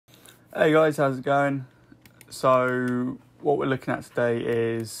Hey guys, how's it going? So what we're looking at today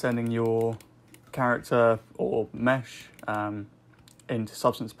is sending your character or mesh into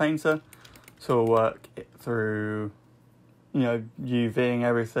Substance Painter. So we'll work through, UVing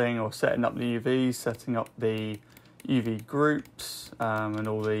everything or setting up the UVs, setting up the UV groups and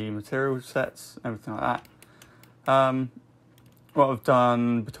all the material sets, everything like that. What I've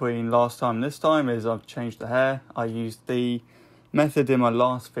done between last time and this time is I've changed the hair. I used the method in my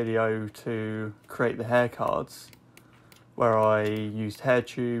last video to create the hair cards, where I used hair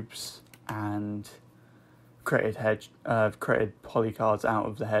tubes and created poly cards out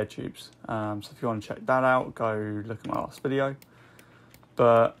of the hair tubes. So if you want to check that out, go look at my last video.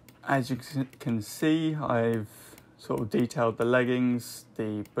 But as you can see, I've sort of detailed the leggings,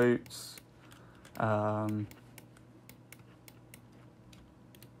 the boots, let's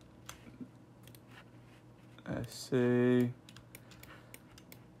see,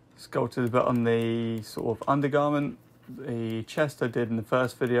 sculpted a bit on the sort of undergarment. The chest I did in the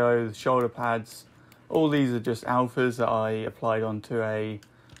first video, the shoulder pads, all these are just alphas that I applied onto a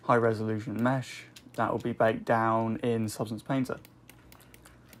high resolution mesh that will be baked down in Substance Painter.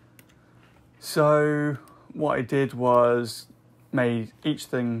 So what I did was made each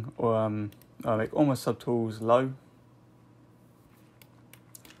thing, I make all my subtools low.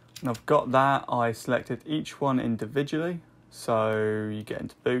 And I've got that, I selected each one individually. So you get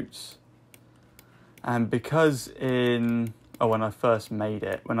into boots. And because when I first made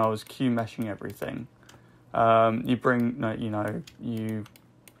it, when I was Q meshing everything, you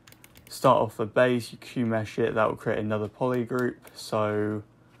start off the base, you Q mesh it, that will create another poly group. So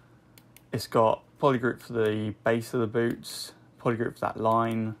it's got poly group for the base of the boots, poly group for that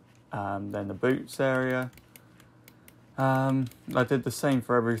line, then the boots area. I did the same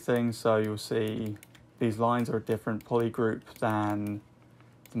for everything, so you'll see these lines are a different poly group than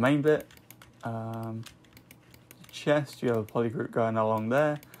the main bit. Chest, you have a poly group going along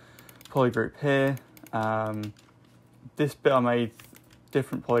there, poly group here. This bit I made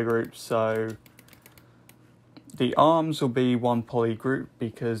different poly groups, so the arms will be one poly group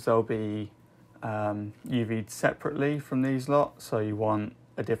because they'll be UV'd separately from these lot, so you want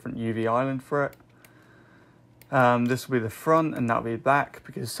a different UV island for it. This will be the front and that'll be the back,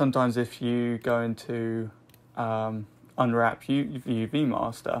 because sometimes if you go into unwrap UV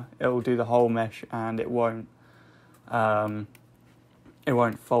master, it will do the whole mesh and it won't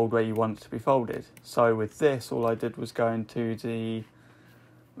fold where you want it to be folded. So with this, all I did was go into the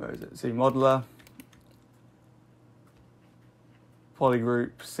modeler, poly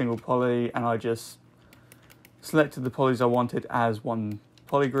group, single poly, and I just selected the polys I wanted as one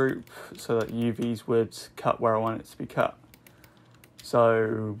poly group so that UVs would cut where I want it to be cut.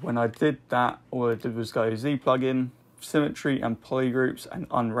 So when I did that, all I did was go Z plugin, symmetry and poly groups and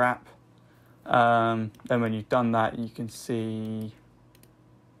unwrap. Then when you've done that, you can see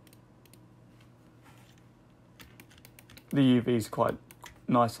the UV's quite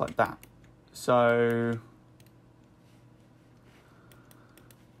nice like that. So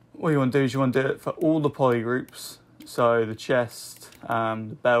what you want to do is you want to do it for all the poly groups. So the chest,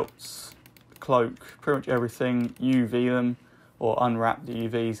 the belts, the cloak, pretty much everything, UV them or unwrap the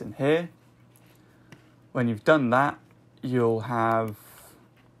UVs in here. When you've done that, you'll have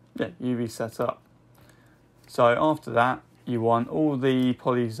UV set up. So after that, you want all the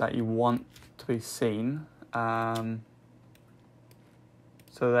polys that you want to be seen. So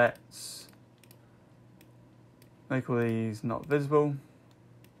let's make all these not visible.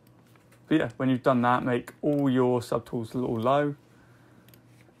 But yeah, when you've done that, make all your subtools a little low.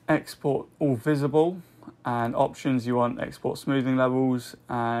 Export all visible, and options you want export smoothing levels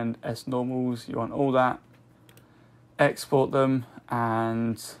and S normals, you want all that. Export them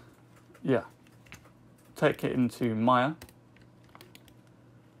and take it into Maya.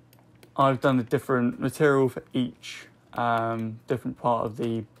 I've done a different material for each different part of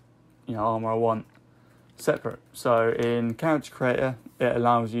the armor I want separate. So in Character Creator, it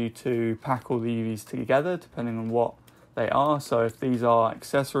allows you to pack all the UVs together depending on what they are. So if these are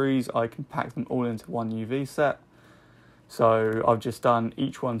accessories, I can pack them all into one UV set. So I've just done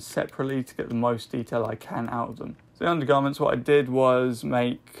each one separately to get the most detail I can out of them. So the undergarments, what I did was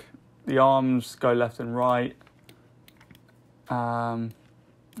make the arms go left and right.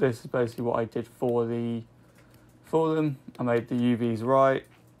 This is basically what I did for them. I made the UVs right.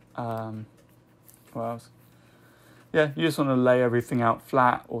 What else? Yeah, you just want to lay everything out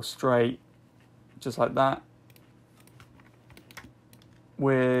flat or straight, just like that.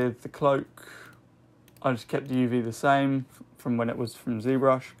 With the cloak, I just kept the UV the same from when it was from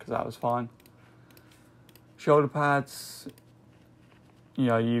ZBrush, because that was fine. Shoulder pads,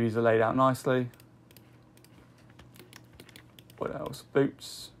 UVs are laid out nicely. What else?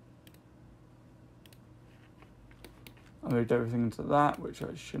 Boots. I moved everything into that, which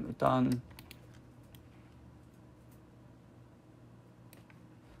I shouldn't have done.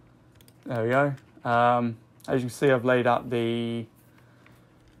 There we go. As you can see, I've laid out the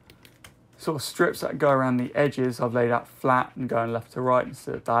sort of strips that go around the edges. I've laid out flat and going left to right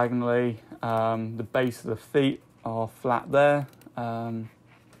instead of diagonally. The base of the feet are flat there. The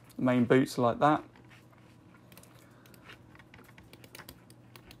main boots are like that.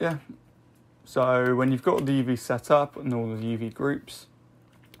 Yeah. So when you've got the UV set up and all the UV groups,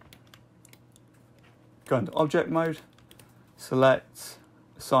 go into object mode, select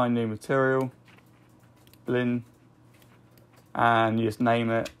assign new material, blend, and you just name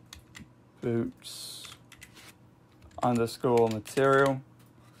it boots underscore material.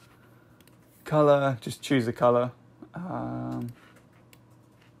 Color, just choose a color.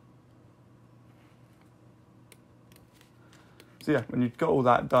 So yeah, when you've got all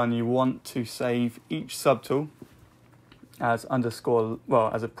that done, you want to save each subtool as underscore,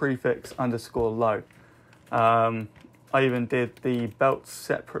 well, as a prefix underscore low. I even did the belts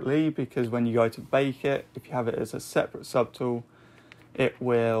separately because when you go to bake it, if you have it as a separate subtool, it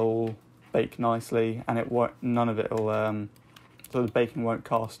will bake nicely and it won't, none of it will, so the baking won't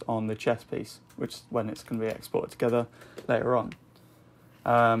cast on the chest piece, which is when it's going to be exported together later on.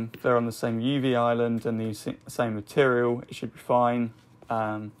 If they're on the same UV island and the same material, it should be fine.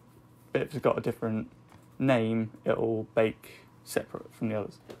 But if it's got a different name, it will bake separate from the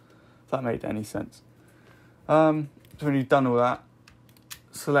others. If that made any sense. So when you've done all that,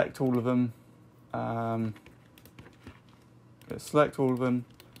 select all of them. Select all of them.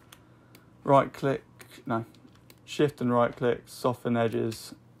 Right click, no, shift and right click, soften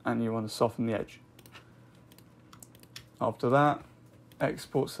edges, and you want to soften the edge. After that,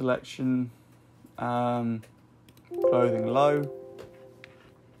 export selection, clothing low.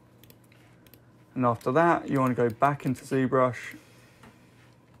 And after that, you want to go back into ZBrush,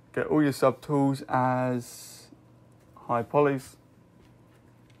 get all your subtools as high polys.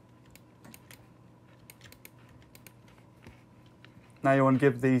 Now you want to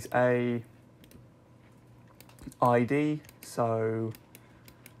give these a ID, so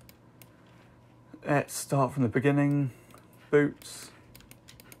let's start from the beginning. Boots,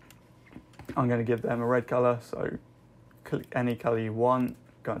 I'm going to give them a red colour, so click any colour you want,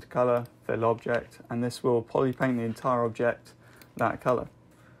 go into colour, fill object, and this will poly paint the entire object that colour.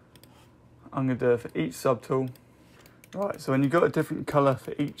 I'm going to do it for each subtool. Right, so when you've got a different colour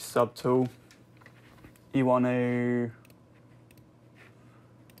for each subtool, you want to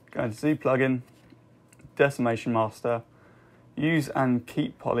go into Z plugin, decimation master, use and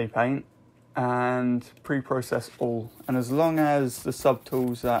keep poly paint, and pre-process all. And as long as the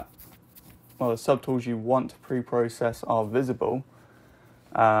subtools that, well, the subtools you want to pre-process are visible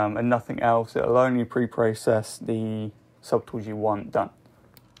and nothing else, it'll only pre-process the subtools you want done.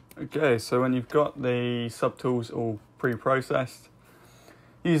 Okay, so when you've got the subtools all pre-processed,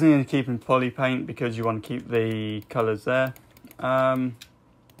 using and keeping poly paint because you want to keep the colours there.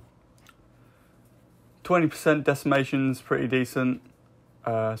 20% decimation's pretty decent.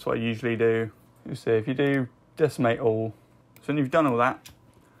 That's what I usually do. You see, if you do decimate all, so when you've done all that,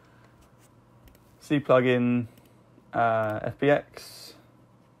 C plugin, FBX,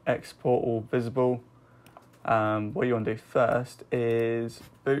 export all visible. What you want to do first is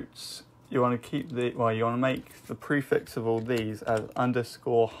boots. You want to keep the, well, you want to make the prefix of all these as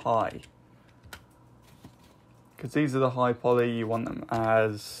underscore high. Because these are the high poly, you want them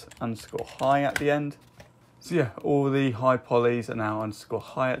as underscore high at the end. So yeah, all the high polys are now underscore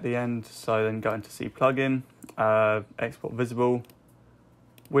high at the end. So then go into C plugin, export visible.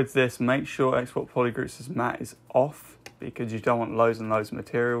 With this, make sure export polygroups as matte is off because you don't want loads and loads of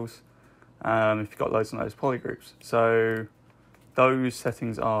materials if you've got loads and loads of polygroups. So those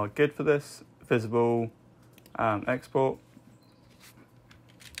settings are good for this. Visible, export,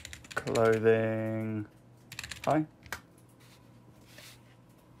 clothing, high.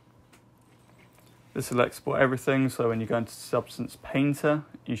 This will export everything, so when you go into Substance Painter,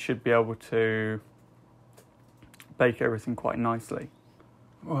 you should be able to bake everything quite nicely.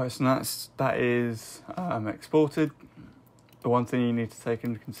 Right, so that is exported. The one thing you need to take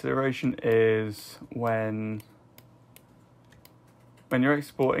into consideration is when you're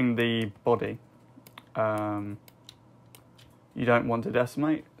exporting the body, you don't want to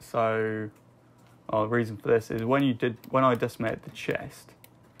decimate. So the reason for this is when I decimated the chest,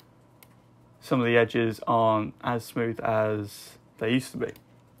 some of the edges aren't as smooth as they used to be.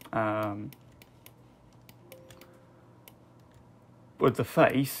 with the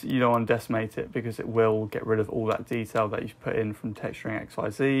face, you don't want to decimate it because it will get rid of all that detail that you've put in from texturing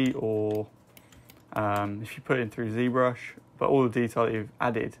XYZ, or if you put it in through ZBrush, but all the detail that you've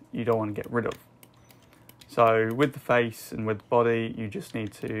added, you don't want to get rid of. So with the face and with the body, you just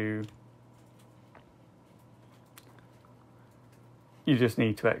need to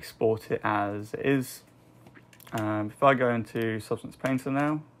export it as it is. If I go into Substance Painter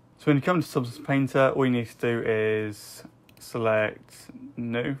now, so when you come to Substance Painter, all you need to do is select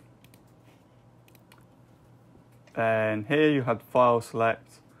New. Then here you have the file,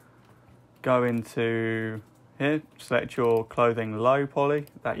 select, go into here, select your clothing low poly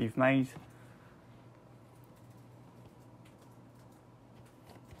that you've made.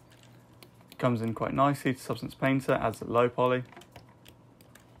 Comes in quite nicely to Substance Painter as a low poly.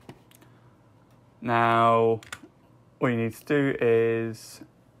 Now, all you need to do is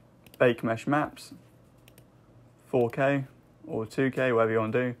bake mesh maps, 4K or 2K, whatever you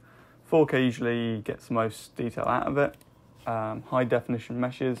want to do. 4K usually gets the most detail out of it. High definition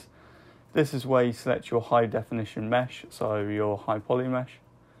meshes. This is where you select your high definition mesh, so your high poly mesh.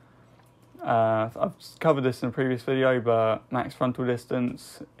 I've covered this in a previous video, but max frontal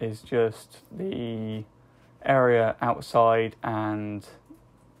distance is just the area outside, and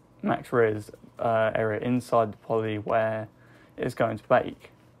max res area inside the poly where it's going to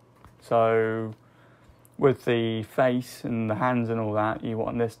bake. So with the face and the hands and all that, you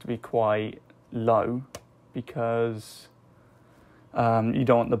want this to be quite low because you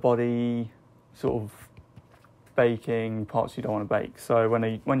don't want the body sort of baking parts you don't want to bake. So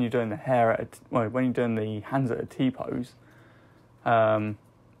when you're doing the hair when you're doing the hands at a T pose, the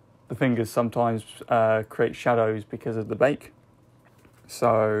fingers sometimes create shadows because of the bake.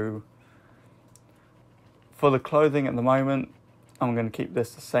 So for the clothing at the moment, I'm going to keep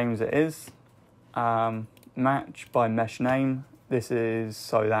this the same as it is. Match by mesh name. This is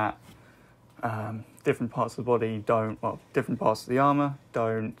so that different parts of the body different parts of the armour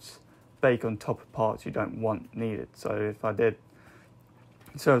don't bake on top of parts you don't want needed. So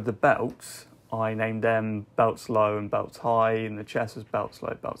the belts, I named them belts low and belts high, and the chest was belts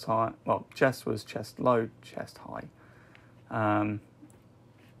low, belts high. Well, chest was chest low, chest high.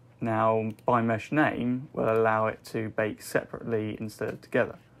 Now, by mesh name will allow it to bake separately instead of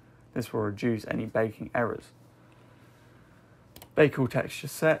together. This will reduce any baking errors. Bake all texture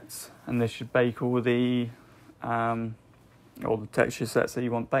sets, and this should bake all the texture sets that you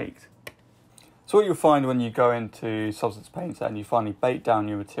want baked. So what you'll find when you go into Substance Painter and you finally bake down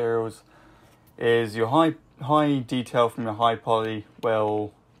your materials is your high detail from your high poly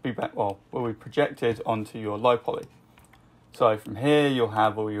will be projected onto your low poly. So from here you'll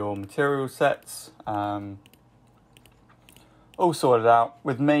have all your material sets all sorted out.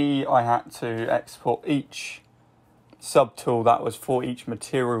 With me, I had to export each subtool that was for each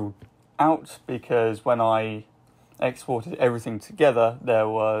material out, because when I exported everything together, there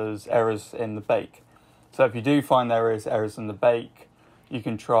was errors in the bake. So if you do find there is errors in the bake, you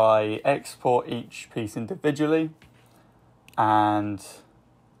can try export each piece individually and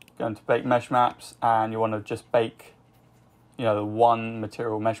go into bake mesh maps, and you want to just bake the one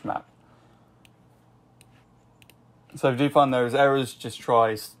material mesh map. So if you do find there is errors, just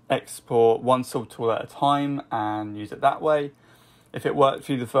try export one subtool at a time and use it that way. If it worked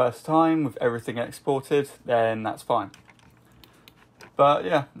for you the first time with everything exported, then that's fine. But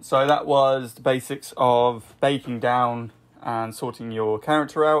yeah, so that was the basics of baking down and sorting your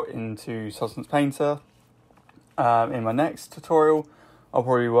character out into Substance Painter. In my next tutorial, I'll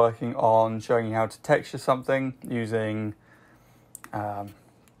probably be working on showing you how to texture something using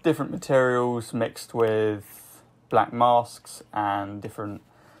different materials mixed with black masks and different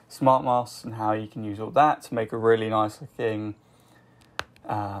smart masks, and how you can use all that to make a really nice looking,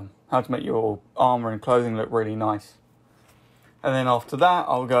 how to make your armor and clothing look really nice. And then after that,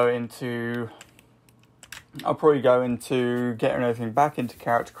 I'll probably go into getting everything back into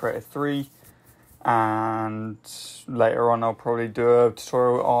Character Creator 3, and later on I'll probably do a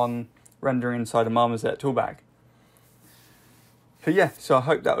tutorial on rendering inside a Marmoset tool bag. But yeah, so I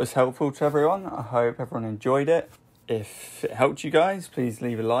hope that was helpful to everyone. I hope everyone enjoyed it. If it helped you guys, please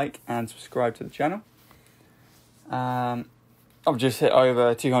leave a like and subscribe to the channel. I've just hit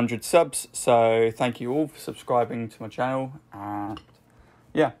over 200 subs, so thank you all for subscribing to my channel. And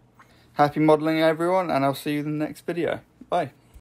yeah, happy modelling everyone, and I'll see you in the next video. Bye.